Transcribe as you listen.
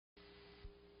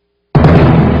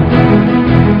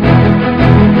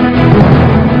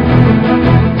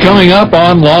Coming up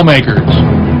on Lawmakers.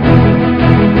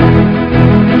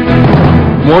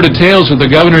 More details of the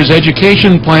governor's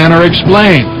education plan are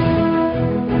explained.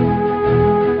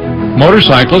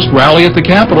 Motorcyclists rally at the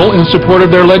Capitol in support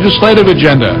of their legislative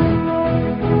agenda.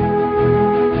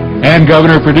 And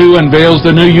Governor Perdue unveils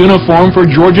the new uniform for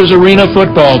Georgia's arena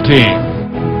football team.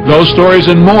 Those stories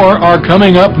and more are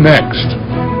coming up next.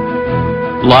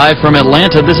 Live from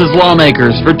Atlanta, this is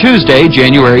Lawmakers for Tuesday,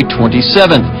 January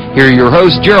 27th. Here are your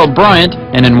hosts, Gerald Bryant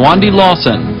and Nwandi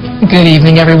Lawson. Good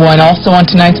evening, everyone. Also on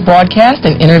tonight's broadcast,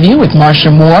 an interview with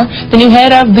Marsha Moore, the new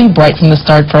head of the Bright from the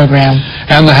Start program.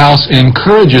 And the House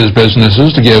encourages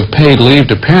businesses to give paid leave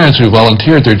to parents who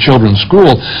volunteer at their children's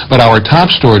school. But our top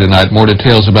story tonight, more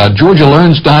details about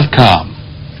GeorgiaLearns.com.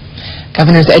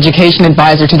 Governor's Education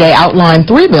Advisor today outlined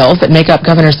 3 bills that make up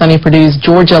Governor Sonny Perdue's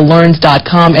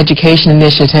GeorgiaLearns.com education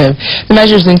initiative. The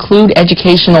measures include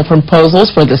educational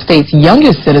proposals for the state's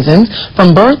youngest citizens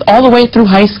from birth all the way through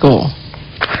high school.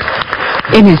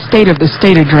 In his State of the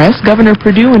State address, Governor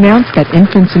Perdue announced that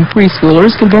infants and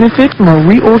preschoolers could benefit from a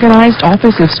reorganized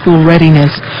Office of School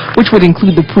Readiness, which would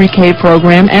include the pre-K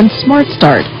program and Smart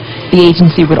Start. The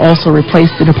agency would also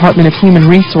replace the Department of Human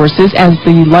Resources as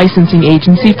the licensing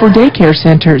agency for daycare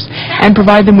centers and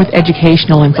provide them with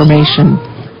educational information.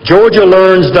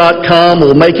 GeorgiaLearns.com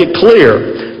will make it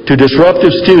clear to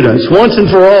disruptive students once and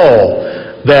for all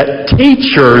that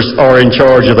teachers are in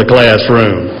charge of the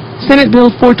classroom. Senate Bill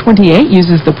 428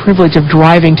 uses the privilege of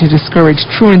driving to discourage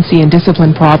truancy and discipline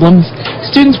problems.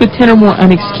 Students with 10 or more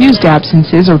unexcused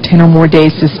absences or 10 or more days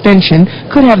suspension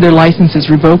could have their licenses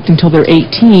revoked until they're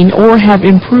 18 or have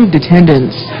improved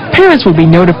attendance. Parents will be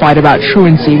notified about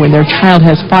truancy when their child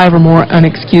has 5 or more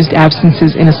unexcused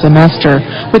absences in a semester,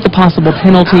 with the possible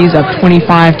penalties of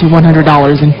 $25 to $100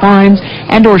 in fines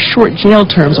and or short jail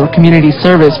terms or community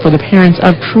service for the parents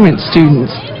of truant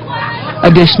students.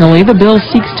 Additionally, the bill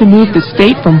seeks to move the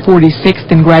state from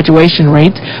 46th in graduation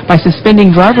rates by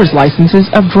suspending driver's licenses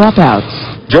of dropouts.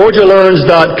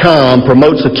 GeorgiaLearns.com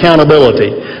promotes accountability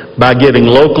by giving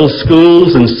local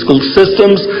schools and school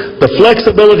systems the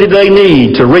flexibility they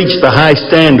need to reach the high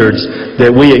standards that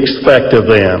we expect of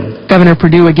them. Governor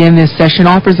Perdue again this session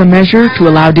offers a measure to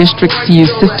allow districts to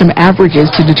use system averages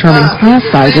to determine class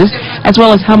sizes, as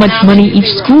well as how much money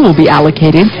each school will be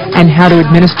allocated and how to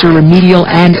administer remedial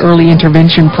and early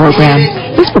intervention programs.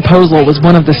 This proposal was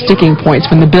one of the sticking points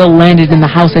when the bill landed in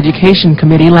the House Education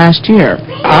Committee last year.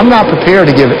 I'm not prepared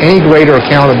to give any greater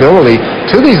accountability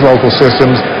to these local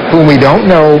systems whom we don't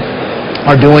know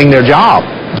are doing their job.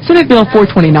 Senate Bill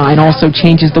 429 also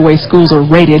changes the way schools are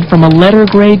rated from a letter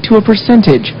grade to a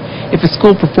percentage. If a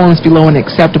school performs below an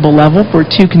acceptable level for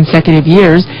 2 consecutive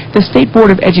years, the State Board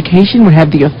of Education would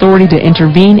have the authority to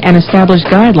intervene and establish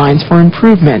guidelines for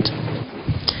improvement.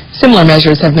 Similar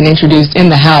measures have been introduced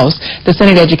in the House. The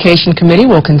Senate Education Committee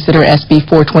will consider SB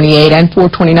 428 and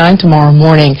 429 tomorrow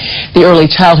morning. The Early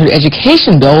Childhood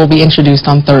Education Bill will be introduced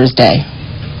on Thursday.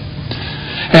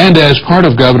 And as part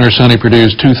of Governor Sonny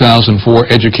Perdue's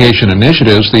 2004 education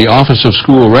initiatives, the Office of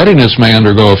School Readiness may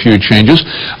undergo a few changes.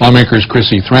 Lawmakers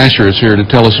Chrissy Thrasher is here to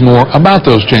tell us more about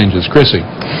those changes. Chrissy.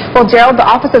 Well, Gerald, the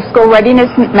Office of School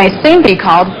Readiness may soon be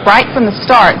called Bright from the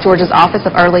Start, Georgia's Office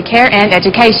of Early Care and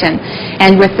Education.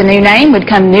 And with the new name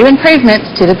would come new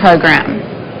improvements to the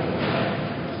program.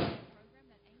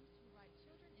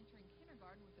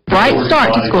 Bright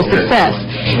start to school success.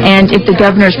 And if the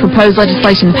governor's proposed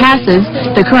legislation passes,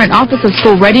 the current Office of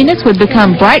School Readiness would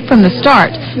become Bright from the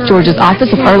Start, Georgia's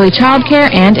Office of Early Child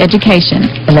Care and Education.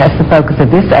 And that's the focus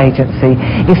of this agency,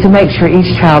 is to make sure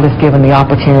each child is given the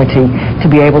opportunity to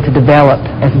be able to develop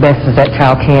as best as that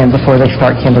child can before they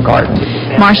start kindergarten.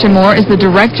 Marsha Moore is the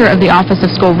director of the Office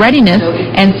of School Readiness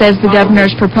and says the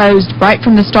governor's proposed Bright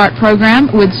from the Start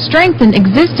program would strengthen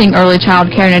existing early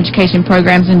child care and education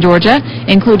programs in Georgia,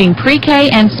 including pre-K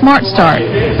and Smart Start.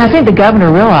 I think the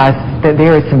governor realized that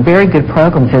there are some very good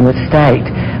programs in the state,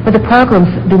 but the programs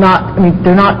they're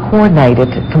not coordinated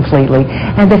completely,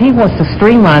 and that he wants to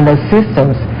streamline those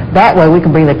systems. That way we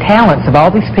can bring the talents of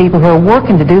all these people who are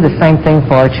working to do the same thing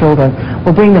for our children.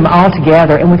 We'll bring them all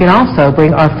together, and we can also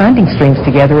bring our funding streams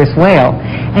together as well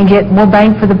and get more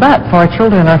bang for the buck for our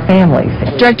children and our families.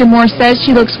 Director Moore says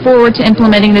she looks forward to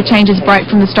implementing the changes Bright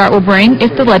from the Start will bring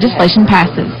if the legislation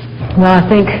passes. Well, I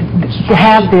think to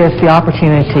have the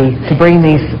opportunity to bring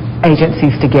these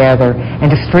agencies together and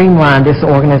to streamline this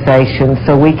organization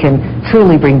so we can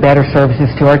truly bring better services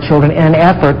to our children in an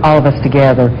effort, all of us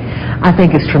together, I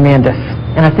think is tremendous.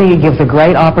 And I think it gives a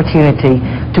great opportunity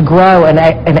to grow an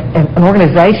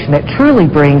organization that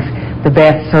truly brings the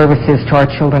best services to our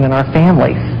children and our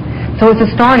families. So it's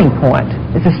a starting point.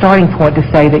 It's a starting point to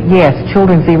say that, yes,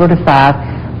 children 0 to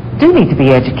 5 do need to be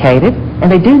educated, and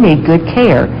they do need good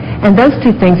care. And those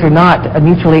two things are not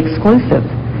mutually exclusive.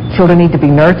 Children need to be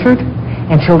nurtured,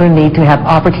 and children need to have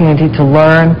opportunity to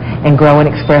learn and grow and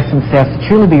express themselves to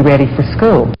truly be ready for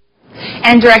school.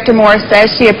 And Director Moore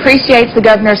says she appreciates the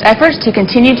governor's efforts to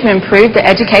continue to improve the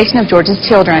education of Georgia's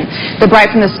children. The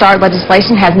Bright from the Start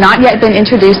legislation has not yet been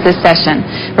introduced this session.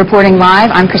 Reporting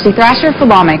live, I'm Chrissy Thrasher for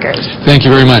Lawmakers. Thank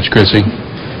you very much, Chrissy.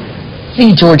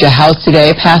 The Georgia House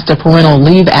today passed a Parental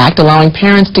Leave Act allowing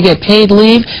parents to get paid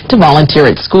leave to volunteer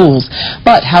at schools.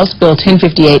 But House Bill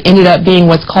 1058 ended up being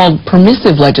what's called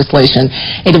permissive legislation.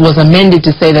 It was amended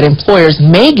to say that employers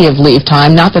may give leave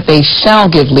time, not that they shall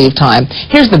give leave time.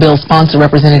 Here's the bill's sponsor,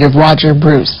 Representative Roger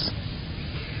Bruce.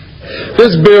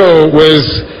 This bill was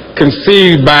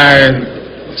conceived by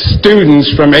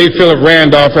students from A. Philip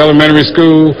Randolph Elementary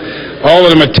School. All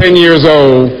of them are 10 years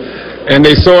old. And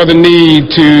they saw the need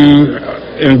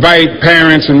to invite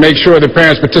parents and make sure that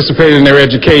parents participated in their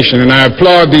education. And I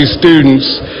applaud these students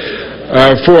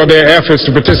for their efforts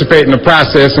to participate in the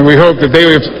process, and we hope that they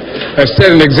have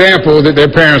set an example that their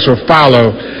parents will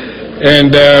follow.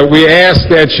 And we ask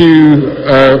that you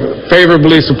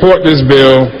favorably support this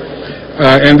bill,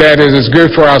 and that it is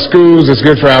good for our schools, it's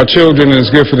good for our children, and it's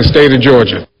good for the state of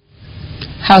Georgia.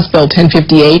 House Bill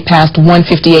 1058 passed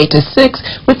 158 to 6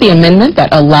 with the amendment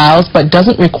that allows but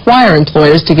doesn't require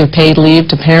employers to give paid leave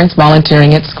to parents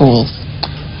volunteering at schools.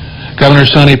 Governor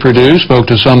Sonny Perdue spoke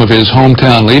to some of his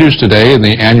hometown leaders today in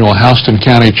the annual Houston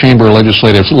County Chamber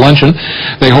Legislative Luncheon.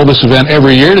 They hold this event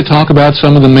every year to talk about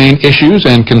some of the main issues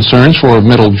and concerns for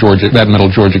middle Georgia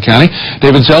County.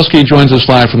 David Zelski joins us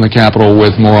live from the Capitol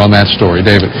with more on that story.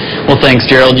 David. Well, thanks,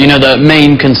 Gerald. You know, the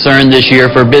main concern this year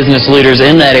for business leaders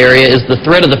in that area is the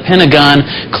threat of the Pentagon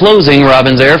closing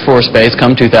Robins Air Force Base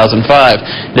come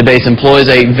 2005. The base employs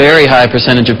a very high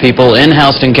percentage of people in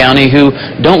Houston County who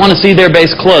don't want to see their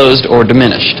base closed or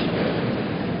diminished.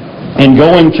 In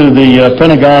going to the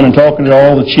Pentagon and talking to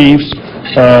all the chiefs,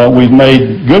 we've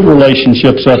made good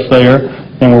relationships up there,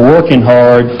 and we're working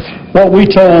hard. What we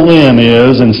told them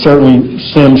is, and certainly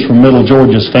stems from Middle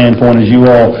Georgia's standpoint, as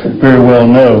you all very well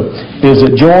know, is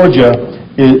that Georgia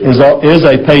is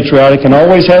a patriotic and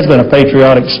always has been a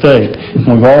patriotic state.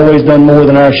 We've always done more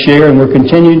than our share, and we're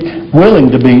continued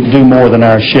willing to do more than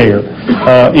our share.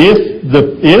 If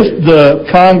the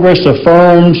Congress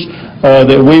affirms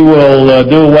that we will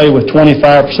do away with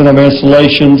 25% of our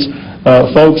installations,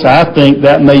 folks, I think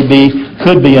that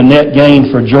could be a net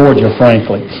gain for Georgia,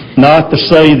 frankly. Not to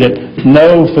say that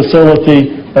no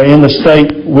facility in the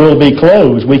state will be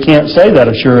closed. We can't say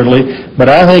that assuredly, but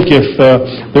I think if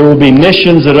there will be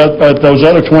missions at those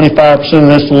other 25% of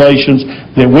installations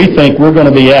that we think we're going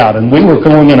to be out, and we were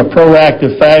going in a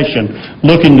proactive fashion,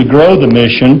 looking to grow the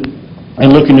mission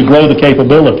and looking to grow the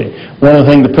capability. One of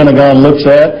the things the Pentagon looks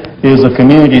at is the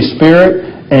community spirit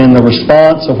and the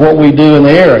response of what we do in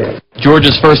the area.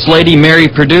 Georgia's First Lady, Mary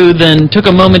Perdue, then took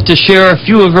a moment to share a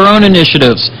few of her own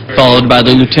initiatives, followed by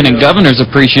the Lieutenant Governor's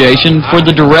appreciation for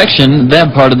the direction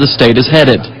that part of the state is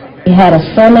headed. We had a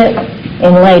summit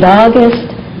in late August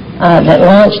that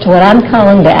launched what I'm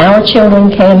calling the Our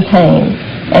Children campaign.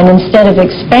 And instead of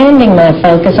expanding my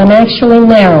focus, I'm actually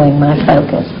narrowing my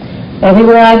focus.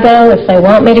 Everywhere I go, if they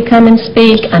want me to come and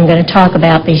speak, I'm going to talk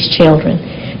about these children,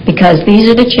 because these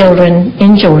are the children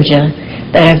in Georgia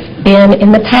that have been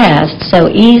in the past so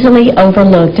easily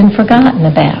overlooked and forgotten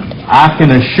about. I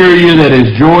can assure you that as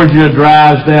Georgia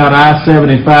drives down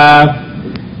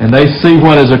I-75 and they see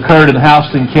what has occurred in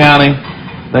Houston County,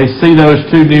 they see those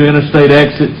 2 new interstate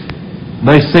exits,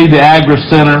 they see the Agri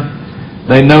Center,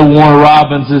 they know Warner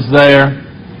Robins is there,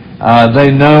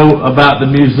 they know about the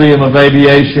Museum of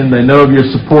Aviation, they know of your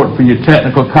support for your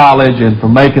technical college and for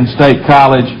Macon State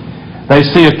College. They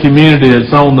see a community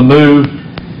that's on the move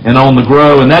and on the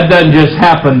grow, and that doesn't just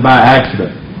happen by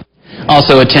accident.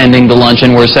 Also attending the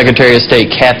luncheon were Secretary of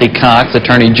State Kathy Cox,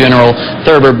 Attorney General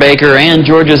Thurber Baker, and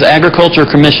Georgia's Agriculture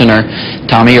Commissioner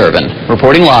Tommy Irvin.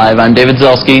 Reporting live, I'm David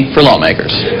Zelski for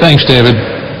Lawmakers. Thanks, David.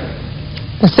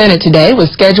 The Senate today was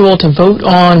scheduled to vote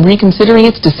on reconsidering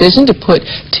its decision to put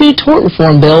 2 tort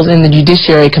reform bills in the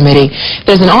Judiciary Committee.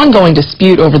 There's an ongoing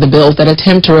dispute over the bills that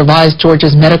attempt to revise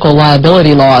Georgia's medical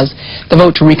liability laws. The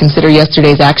vote to reconsider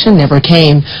yesterday's action never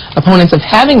came. Opponents of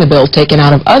having the bills taken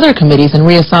out of other committees and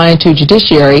reassigned to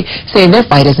Judiciary say their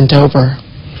fight isn't over.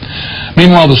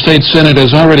 Meanwhile, the state Senate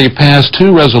has already passed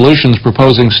 2 resolutions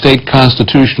proposing state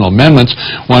constitutional amendments.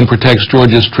 One protects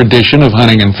Georgia's tradition of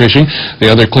hunting and fishing. The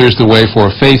other clears the way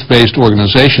for faith-based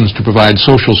organizations to provide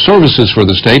social services for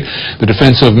the state. The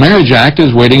Defense of Marriage Act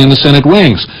is waiting in the Senate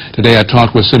wings. Today I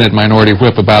talked with Senate Minority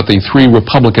Whip about the 3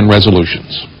 Republican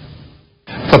resolutions.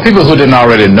 For people who didn't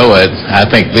already know it, I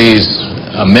think these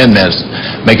amendments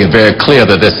make it very clear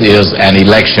that this is an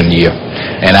election year.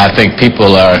 And I think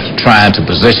people are trying to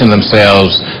position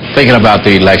themselves, thinking about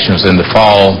the elections in the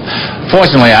fall.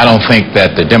 Fortunately, I don't think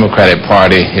that the Democratic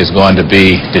Party is going to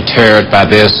be deterred by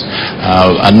this.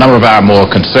 A number of our more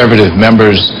conservative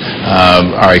members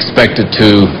are expected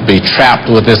to be trapped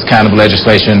with this kind of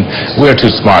legislation. We're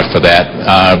too smart for that.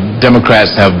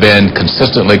 Democrats have been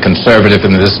consistently conservative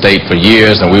in this state for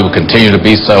years, and we will continue to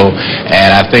be so.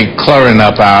 And I think clearing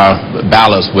up our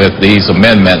ballots with these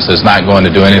amendments is not going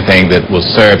to do anything that will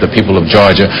serve the people of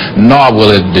Georgia, nor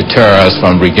will it deter us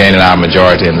from regaining our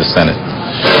majority in the Senate.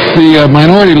 The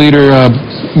minority leader,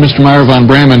 Mr. Meyer von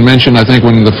Bramen, mentioned, I think,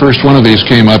 when the first one of these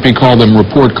came up, he called them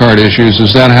report card issues.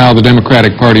 Is that how the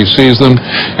Democratic Party sees them,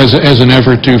 as an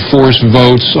effort to force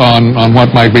votes on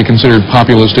what might be considered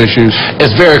populist issues?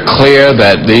 It's very clear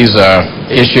that these are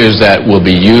issues that will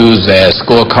be used as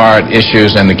scorecard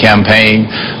issues in the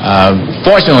campaign.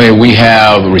 Fortunately, we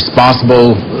have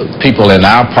responsible people in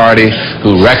our party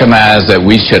who recognize that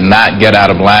we should not get out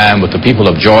of line with the people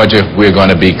of Georgia. We're going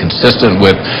to be consistent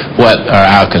with what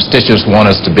our constituents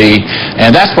want us to be,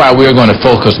 and that's why we're going to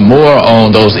focus more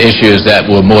on those issues that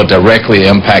will more directly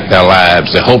impact our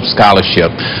lives. The Hope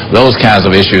Scholarship, those kinds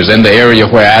of issues. In the area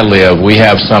where I live, we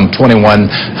have some 2,100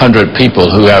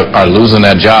 people who are losing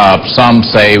their jobs, some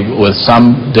say with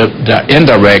some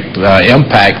indirect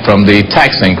impact from the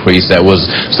tax increase that was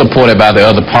supported by the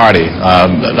other party.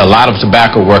 A lot of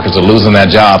tobacco workers are losing their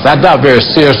jobs. I doubt very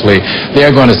seriously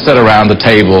they're going to sit around the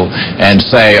table and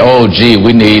say, oh, gee,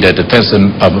 we need a Defense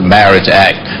of Marriage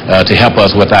Act to help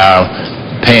us with our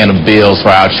paying of bills for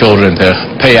our children, to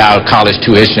pay our college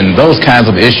tuition. Those kinds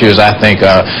of issues, I think,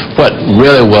 are what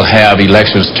really will have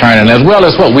elections turning, as well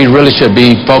as what we really should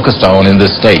be focused on in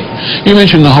this state. You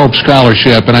mentioned the Hope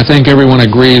Scholarship, and I think everyone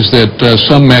agrees that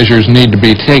some measures need to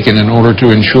be taken in order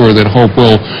to ensure that Hope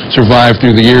will survive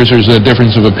through the years. There's a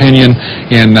difference of opinion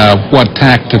in what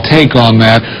tack to take on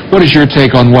that. What is your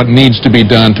take on what needs to be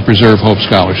done to preserve Hope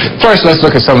Scholarship? First, let's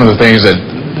look at some of the things that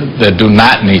do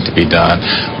not need to be done.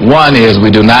 One is we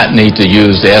do not need to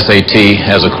use the SAT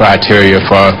as a criteria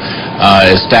for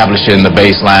establishing the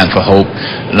baseline for Hope,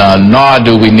 nor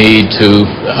do we need to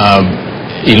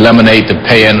eliminate the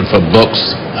paying for books.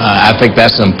 I think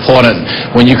that's important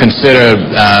when you consider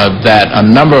that a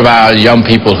number of our young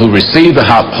people who receive the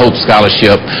Hope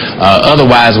Scholarship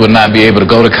otherwise would not be able to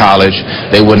go to college.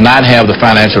 They would not have the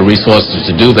financial resources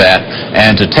to do that,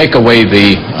 and to take away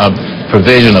the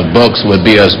provision of books would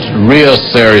be a real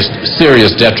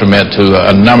serious detriment to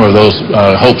a number of those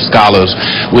Hope Scholars.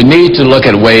 We need to look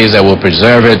at ways that will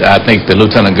preserve it. I think the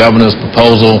Lieutenant Governor's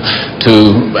proposal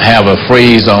to have a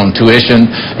freeze on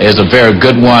tuition is a very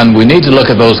good one. We need to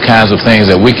look at those kinds of things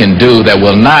that we can do that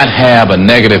will not have a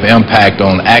negative impact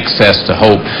on access to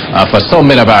Hope for so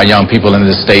many of our young people in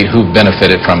this state who've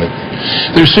benefited from it.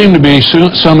 There seem to be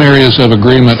some areas of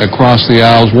agreement across the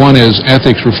aisles. One is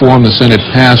ethics reform. The Senate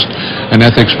passed an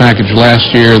ethics package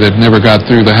last year that never got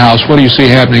through the House. What do you see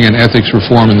happening in ethics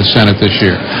reform in the Senate this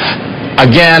year?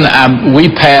 Again,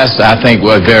 we passed, I think,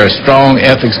 a very strong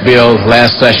ethics bill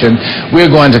last session.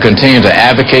 We're going to continue to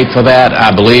advocate for that.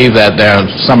 I believe that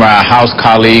some of our House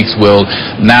colleagues will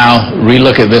now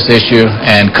relook at this issue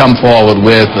and come forward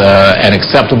with an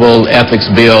acceptable ethics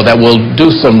bill that will do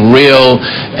some real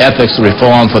ethics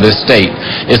reform for this state.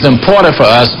 It's important for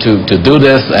us to do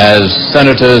this as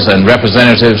senators and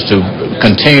representatives, to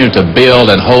continue to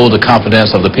build and hold the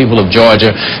confidence of the people of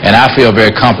Georgia, and I feel very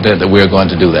confident that we're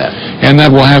going to do that. And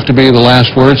that will have to be the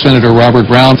last word. Senator Robert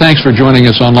Brown, thanks for joining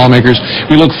us on Lawmakers.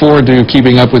 We look forward to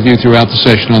keeping up with you throughout the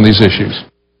session on these issues.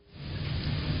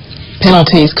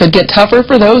 Penalties could get tougher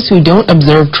for those who don't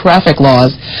observe traffic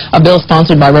laws. A bill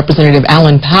sponsored by Representative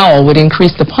Alan Powell would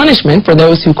increase the punishment for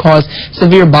those who cause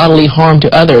severe bodily harm to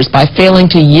others by failing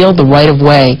to yield the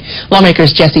right-of-way.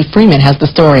 Lawmakers Jesse Freeman has the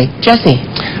story. Jesse.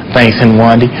 Thanks,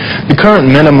 Nwandi. The current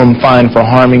minimum fine for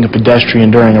harming a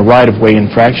pedestrian during a right-of-way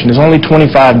infraction is only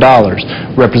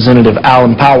 $25. Representative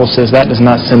Alan Powell says that does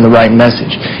not send the right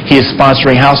message. He is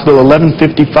sponsoring House Bill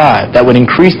 1155 that would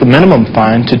increase the minimum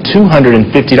fine to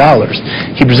 $250.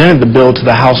 He presented the bill to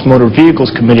the House Motor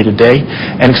Vehicles Committee today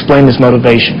and explained his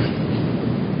motivation.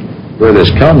 Where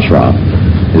this comes from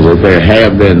is that there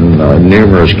have been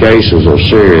numerous cases of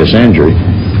serious injury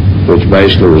which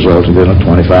basically resulted in a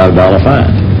 $25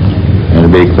 fine. And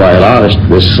to be quite honest,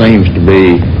 this seems to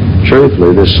be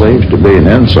an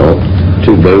insult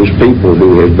to those people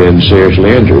who have been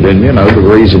seriously injured. And you know, the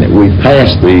reason that we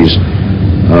passed these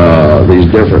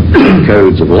different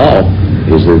codes of law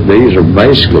is that these are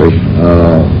basically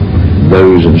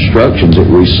those instructions that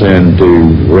we send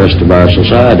to the rest of our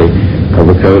society of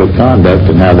a code of conduct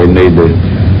and how they need to,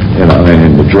 you know,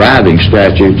 and in the driving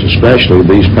statutes especially,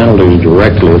 these penalties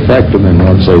directly affect them, and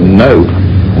once they know,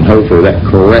 and hopefully that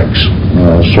corrects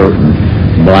certain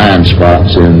blind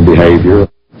spots in behavior.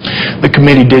 The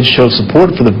committee did show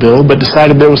support for the bill, but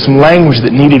decided there was some language that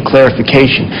needed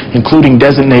clarification, including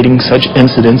designating such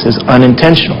incidents as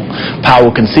unintentional.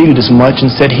 Powell conceded as much and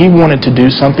said he wanted to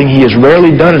do something he has rarely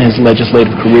done in his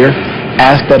legislative career,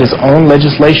 ask that his own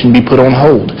legislation be put on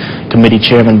hold. Committee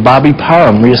Chairman Bobby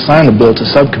Parham reassigned the bill to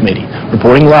subcommittee.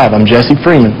 Reporting live, I'm Jesse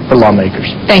Freeman for Lawmakers.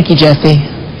 Thank you, Jesse.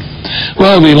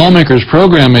 Well, the Lawmakers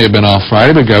program may have been off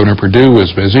Friday, but Governor Perdue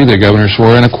was busy. The governor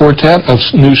swore in a quartet of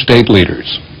new state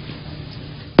leaders.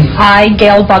 I,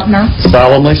 Gail Buckner,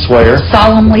 solemnly swear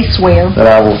that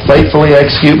I will faithfully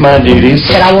execute my duties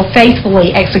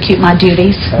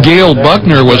Gail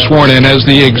Buckner was sworn in as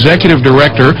the Executive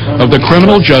Director of the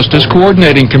Criminal Justice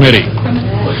Coordinating Committee.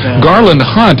 Garland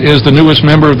Hunt is the newest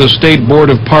member of the State Board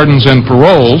of Pardons and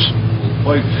Paroles.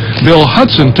 Bill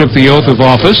Hudson took the oath of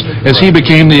office as he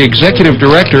became the Executive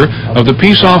Director of the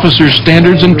Peace Officers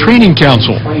Standards and Training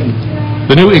Council.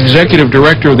 The new Executive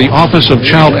Director of the Office of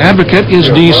Child Advocate is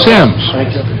Dee Sims.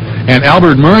 And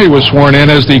Albert Murray was sworn in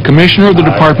as the Commissioner of the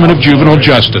Department of Juvenile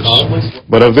Justice.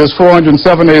 But of this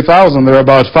 478,000, there are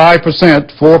about 5%,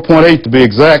 4.8 to be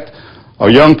exact, are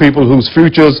young people whose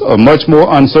futures are much more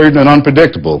uncertain and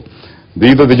unpredictable.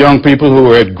 These are the young people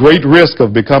who are at great risk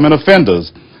of becoming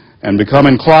offenders and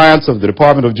becoming clients of the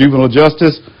Department of Juvenile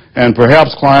Justice and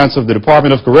perhaps clients of the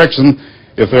Department of Correction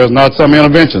if there is not some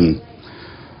intervention.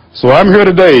 So I'm here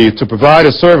today to provide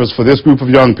a service for this group of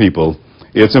young people.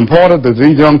 It's important that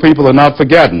these young people are not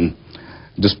forgotten.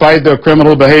 Despite their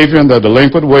criminal behavior and their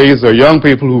delinquent ways, they're young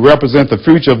people who represent the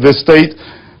future of this state.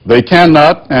 They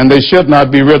cannot and they should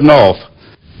not be written off.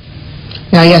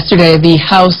 Now, yesterday, the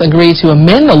House agreed to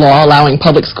amend the law allowing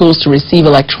public schools to receive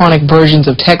electronic versions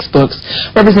of textbooks.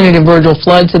 Representative Virgil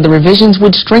Flood said the revisions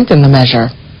would strengthen the measure.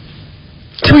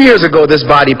 2 years ago, this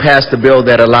body passed a bill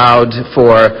that allowed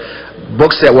for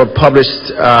books that were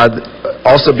published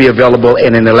also be available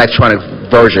in an electronic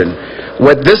version.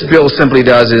 What this bill simply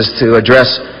does is to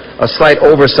address a slight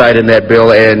oversight in that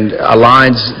bill and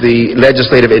aligns the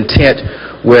legislative intent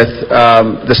with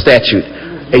the statute.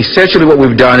 Essentially what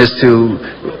we've done is to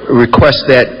request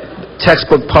that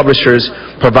textbook publishers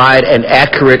provide an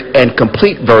accurate and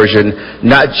complete version,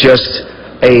 not just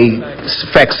a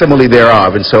facsimile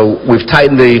thereof. And so we've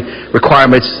tightened the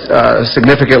requirements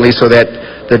significantly so that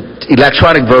the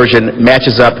electronic version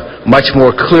matches up much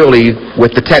more clearly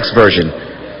with the text version.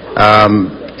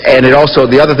 And it also,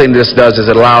 the other thing this does is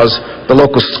it allows the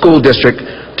local school district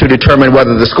to determine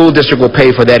whether the school district will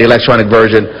pay for that electronic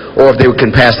version or if they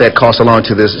can pass that cost along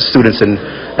to the students and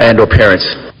or parents.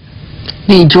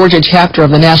 The Georgia chapter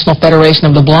of the National Federation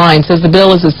of the Blind says the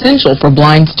bill is essential for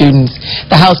blind students.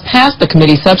 The House passed the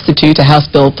committee substitute to House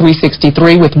Bill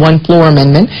 363 with one floor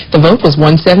amendment. The vote was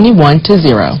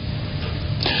 171-0.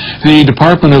 The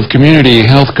Department of Community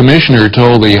Health Commissioner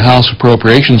told the House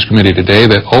Appropriations Committee today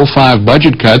that 05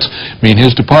 budget cuts mean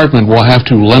his department will have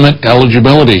to limit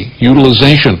eligibility,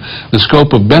 utilization, the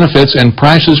scope of benefits, and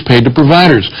prices paid to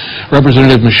providers.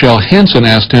 Representative Michelle Henson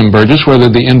asked Tim Burgess whether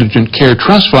the Indigent Care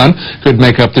Trust Fund could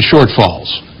make up the shortfalls.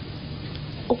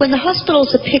 When the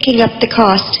hospitals are picking up the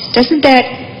cost, doesn't that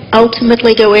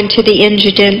ultimately go into the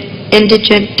indigent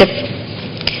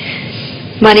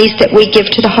monies that we give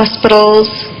to the hospitals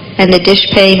and the dish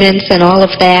payments and all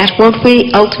of that? Won't we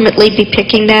ultimately be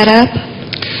picking that up?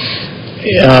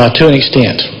 To an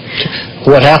extent.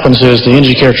 What happens is the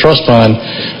Indigent Care Trust Fund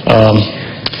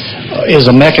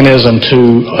is a mechanism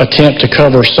to attempt to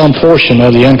cover some portion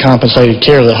of the uncompensated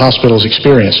care that hospitals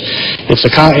experience.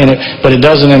 But it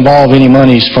doesn't involve any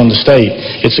monies from the state.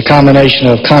 It's a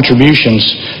combination of contributions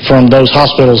from those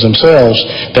hospitals themselves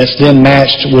that's then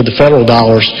matched with the federal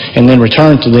dollars and then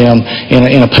returned to them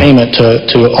in a payment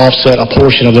to offset a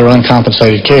portion of their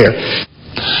uncompensated care.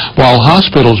 While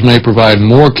hospitals may provide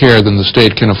more care than the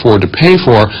state can afford to pay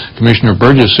for, Commissioner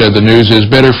Burgess said the news is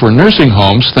better for nursing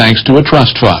homes thanks to a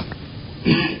trust fund.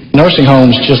 Nursing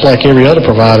homes, just like every other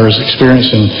provider, is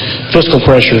experiencing fiscal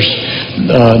pressures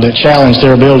that challenge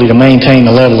their ability to maintain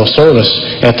the level of service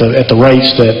at the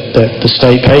rates that the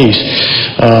state pays.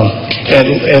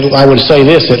 And I would say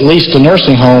this, at least the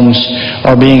nursing homes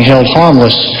are being held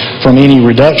harmless from any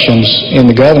reductions in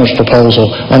the governor's proposal,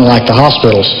 unlike the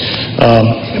hospitals,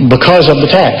 because of the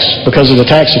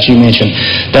tax that you mentioned.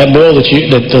 That bill that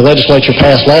the legislature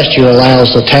passed last year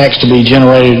allows the tax to be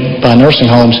generated by nursing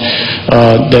homes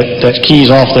that keys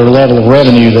off their level of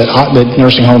revenue that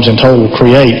nursing homes in total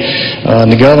create.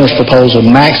 The governor's proposal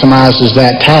maximizes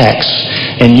that tax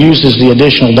and uses the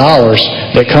additional dollars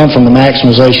that come from the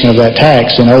maximization of that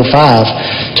tax in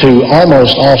 2005 to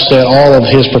almost offset all of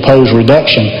his proposed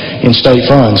reduction in state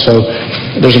funds. So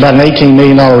there's about an $18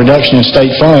 million reduction in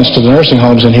state funds to the nursing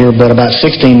homes in here, but about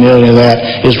 $16 million of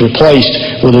that is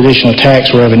replaced with additional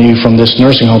tax revenue from this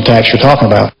nursing home tax you're talking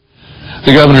about.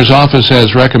 The governor's office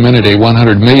has recommended a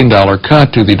 $100 million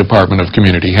cut to the Department of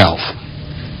Community Health.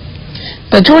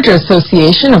 The Georgia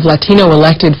Association of Latino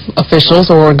Elected Officials,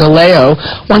 or GALEO,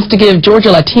 wants to give Georgia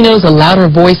Latinos a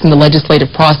louder voice in the legislative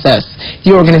process.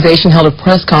 The organization held a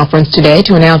press conference today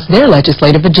to announce their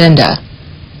legislative agenda.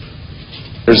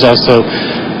 There's also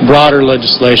broader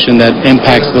legislation that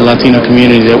impacts the Latino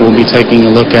community that we'll be taking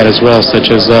a look at as well,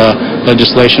 such as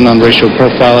legislation on racial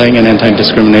profiling and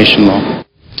anti-discrimination law.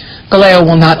 GALEO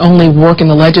will not only work in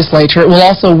the legislature, it will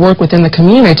also work within the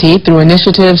community through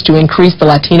initiatives to increase the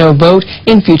Latino vote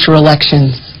in future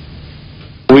elections.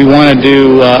 We want to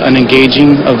do an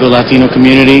engaging of the Latino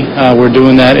community. We're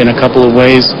doing that in a couple of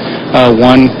ways.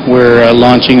 One, we're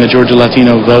launching the Georgia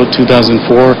Latino Vote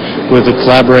 2004 with the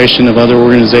collaboration of other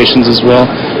organizations as well.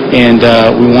 And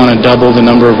we want to double the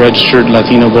number of registered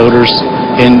Latino voters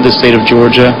in the state of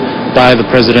Georgia by the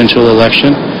presidential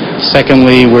election.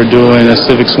 Secondly, we're doing a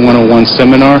Civics 101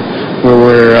 seminar where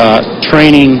we're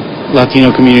training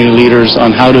Latino community leaders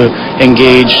on how to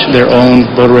engage their own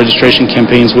voter registration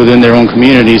campaigns within their own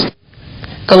communities.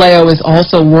 GALEO is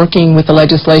also working with the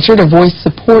legislature to voice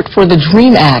support for the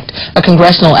DREAM Act, a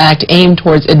congressional act aimed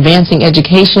towards advancing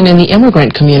education in the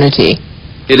immigrant community.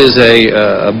 It is a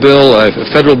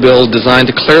federal bill designed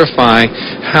to clarify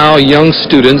how young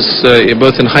students,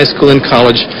 both in high school and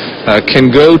college, can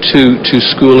go to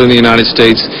school in the United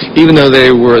States, even though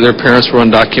their parents were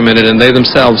undocumented and they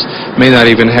themselves may not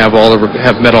even have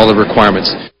met all the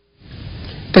requirements.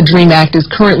 The DREAM Act is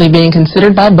currently being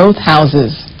considered by both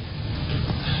houses.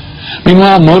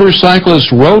 Meanwhile,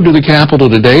 motorcyclists rode to the Capitol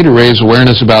today to raise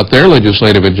awareness about their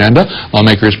legislative agenda.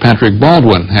 Lawmakers Patrick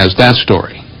Baldwin has that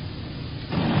story.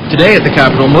 Today at the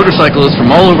Capitol, motorcyclists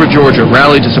from all over Georgia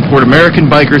rallied to support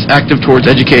American Bikers Active Towards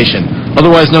Education,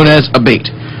 otherwise known as ABATE.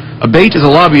 ABATE is a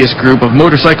lobbyist group of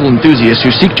motorcycle enthusiasts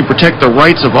who seek to protect the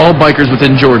rights of all bikers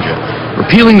within Georgia.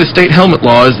 Repealing the state helmet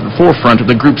law is at the forefront of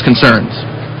the group's concerns.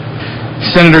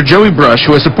 Senator Joey Brush,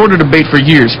 who has supported ABATE for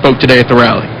years, spoke today at the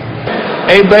rally.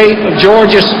 ABATE of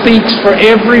Georgia speaks for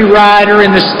every rider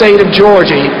in the state of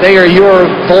Georgia. They are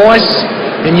your voice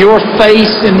and your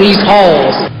face in these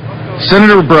halls.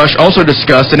 Senator Brush also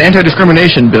discussed an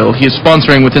anti-discrimination bill he is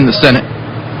sponsoring within the Senate.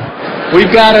 We've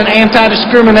got an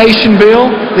anti-discrimination bill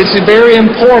that's very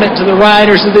important to the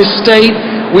riders of this state.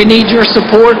 We need your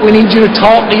support. We need you to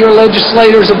talk to your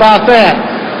legislators about that.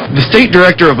 The state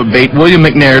director of ABATE, William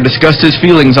McNair, discussed his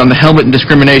feelings on the helmet and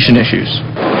discrimination issues.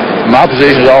 My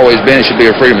position has always been it should be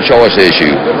a freedom of choice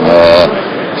issue.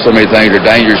 So many things are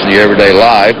dangerous in your everyday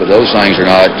life, but those things are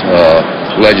not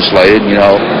legislated,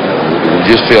 We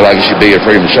just feel like it should be a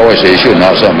freedom of choice issue and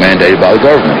not something mandated by the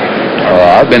government.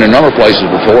 I've been in a number of places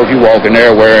before. If you walk in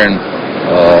there wearing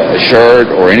a shirt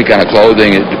or any kind of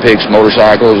clothing that depicts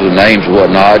motorcycles and names and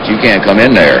whatnot, you can't come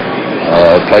in there.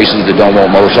 Places that don't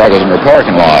want motorcycles in their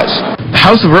parking lots. The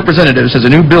House of Representatives has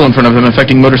a new bill in front of them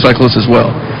affecting motorcyclists as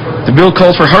well. The bill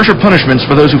calls for harsher punishments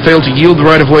for those who fail to yield the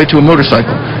right-of-way to a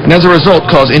motorcycle and as a result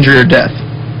cause injury or death.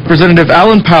 Representative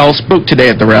Alan Powell spoke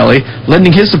today at the rally,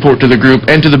 lending his support to the group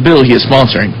and to the bill he is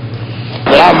sponsoring.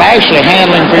 What I'm actually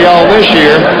handling for y'all this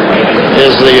year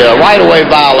is the right-of-way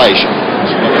violation.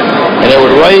 And it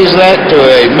would raise that to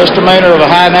a misdemeanor of a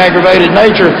high and aggravated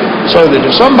nature so that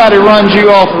if somebody runs you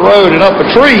off the road and up a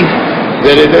tree,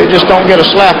 that they just don't get a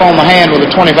slap on the hand with a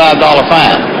 $25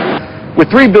 fine. With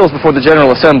 3 bills before the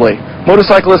General Assembly,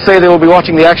 motorcyclists say they will be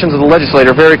watching the actions of the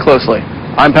legislature very closely.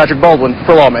 I'm Patrick Baldwin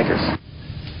for Lawmakers.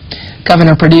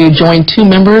 Governor Perdue joined 2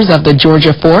 members of the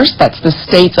Georgia Force, that's the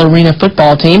state's arena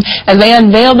football team, as they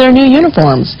unveiled their new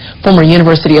uniforms. Former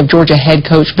University of Georgia head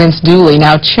coach Vince Dooley,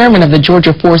 now chairman of the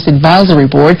Georgia Force Advisory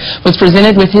Board, was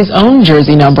presented with his own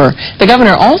jersey number. The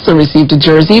governor also received a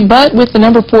jersey, but with the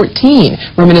number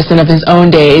 14, reminiscent of his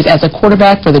own days as a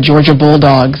quarterback for the Georgia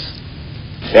Bulldogs.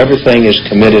 Everything is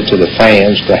committed to the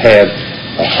fans to have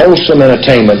a wholesome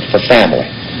entertainment for family.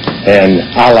 And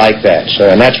I like that.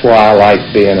 And that's why I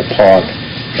like being a part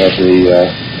of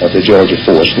the of the Georgia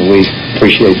force, and we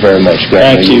appreciate very much.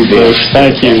 Thank you, Bush.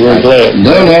 Thank you. We're glad.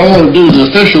 Then I want to do the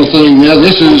official thing now.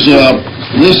 This is the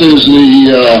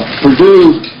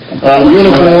Perdue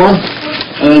uniform,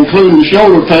 including the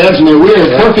shoulder pads, and they're really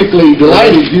perfectly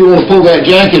delighted. If you want to pull that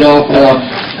jacket off,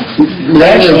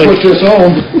 actually, put this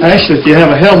on. Actually, if you have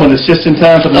a helmet, it's just in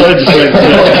time for the legislature.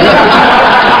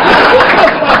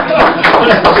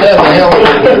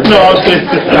 No, I was kidding.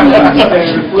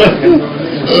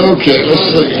 Okay, let's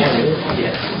see.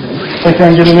 Think I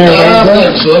can get in there? I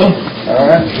think so. All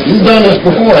right. You've done this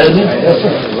before, haven't you? Yes,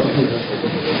 sir.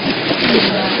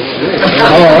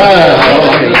 All right.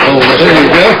 There you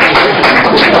go.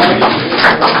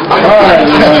 All right.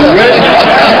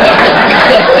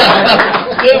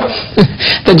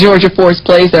 The Georgia Force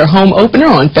plays their home opener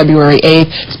on February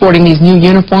 8th, sporting these new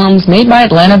uniforms made by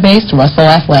Atlanta-based Russell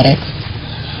Athletics.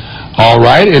 All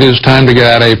right, it is time to get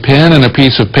out a pen and a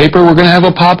piece of paper. We're going to have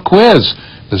a pop quiz.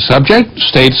 The subject,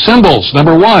 state symbols.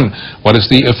 Number 1, what is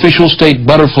the official state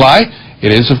butterfly?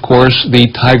 It is, of course,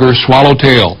 the tiger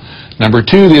swallowtail. Number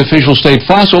 2, the official state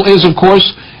fossil is, of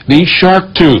course, the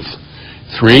shark tooth.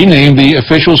 3, name the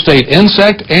official state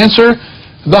insect. Answer,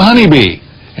 the honeybee.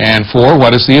 And 4,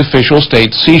 what is the official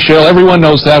state seashell? Everyone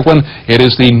knows that one. It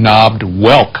is the knobbed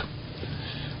whelk.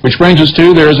 Which brings us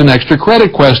to, there is an extra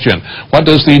credit question. What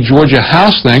does the Georgia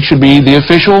House think should be the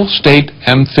official state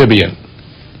amphibian?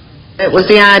 It was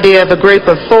the idea of a group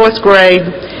of 4th grade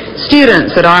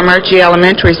students at Armurchie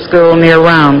Elementary School near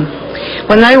Rome.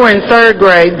 When they were in 3rd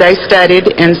grade, they studied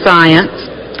in science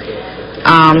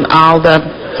all the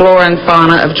flora and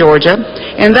fauna of Georgia,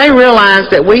 and they realized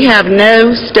that we have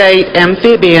no state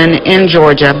amphibian in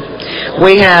Georgia.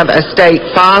 We have a state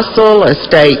fossil, a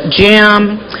state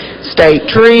gem, state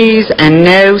trees, and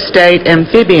no state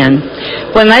amphibian.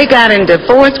 When they got into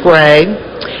 4th grade,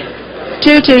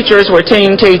 2 teachers were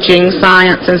team teaching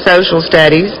science and social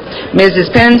studies,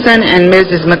 Mrs. Pinson and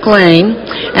Mrs. McLean,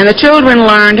 and the children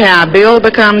learned how a bill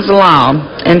becomes law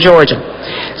in Georgia.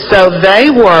 So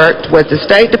they worked with the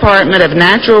State Department of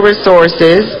Natural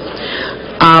Resources,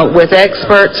 with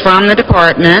experts from the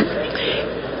department,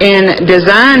 in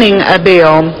designing a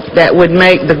bill that would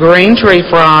make the green tree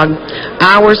frog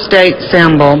our state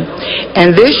symbol.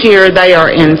 And this year they are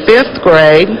in 5th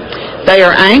grade. They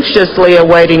are anxiously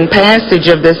awaiting passage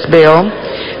of this bill.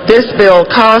 This bill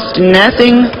cost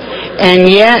nothing, and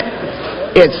yet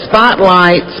it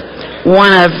spotlights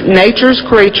one of nature's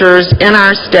creatures in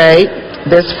our state.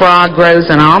 This frog grows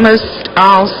in almost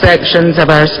all sections of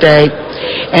our state,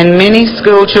 and many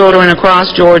school children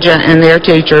across Georgia and their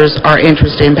teachers are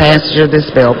interested in passage of this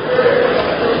bill.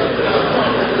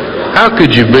 How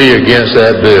could you be against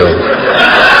that bill?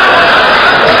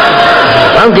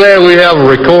 I'm glad we have a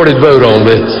recorded vote on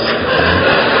this.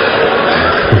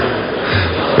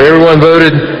 Everyone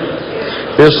voted?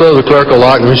 If so, the clerk will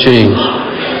lock the machines.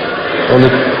 On the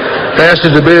passage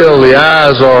of the bill, the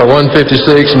ayes are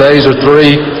 156, nays are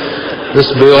 3. This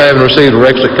bill, having received a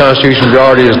requisite constitutional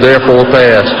majority, is therefore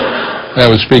passed. That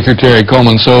was Speaker Terry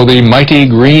Coleman. So the mighty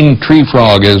green tree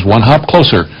frog is one hop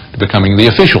closer to becoming the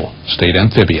official state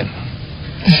amphibian.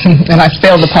 And I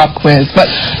failed the pop quiz. But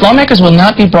Lawmakers will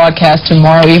not be broadcast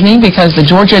tomorrow evening because the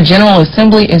Georgia General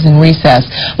Assembly is in recess.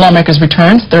 Lawmakers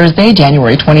returns Thursday,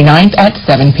 January 29th at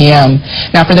 7 p.m.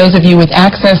 Now, for those of you with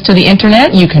access to the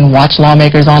Internet, you can watch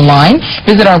Lawmakers online.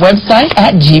 Visit our website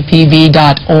at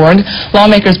gpb.org.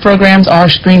 Lawmakers programs are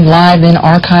streamed live and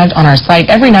archived on our site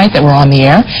every night that we're on the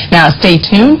air. Now, stay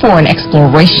tuned for an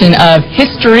exploration of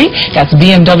history. That's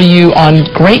BMW on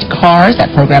Great Cars.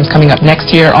 That program's coming up next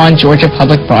year on Georgia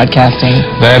Public Broadcasting.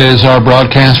 That is our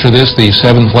broadcast for this, the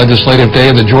 7th legislative day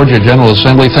of the Georgia General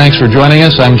Assembly. Thanks for joining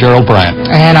us. I'm Gerald Bryant.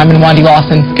 And I'm Nwandi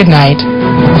Lawson. Good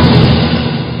night.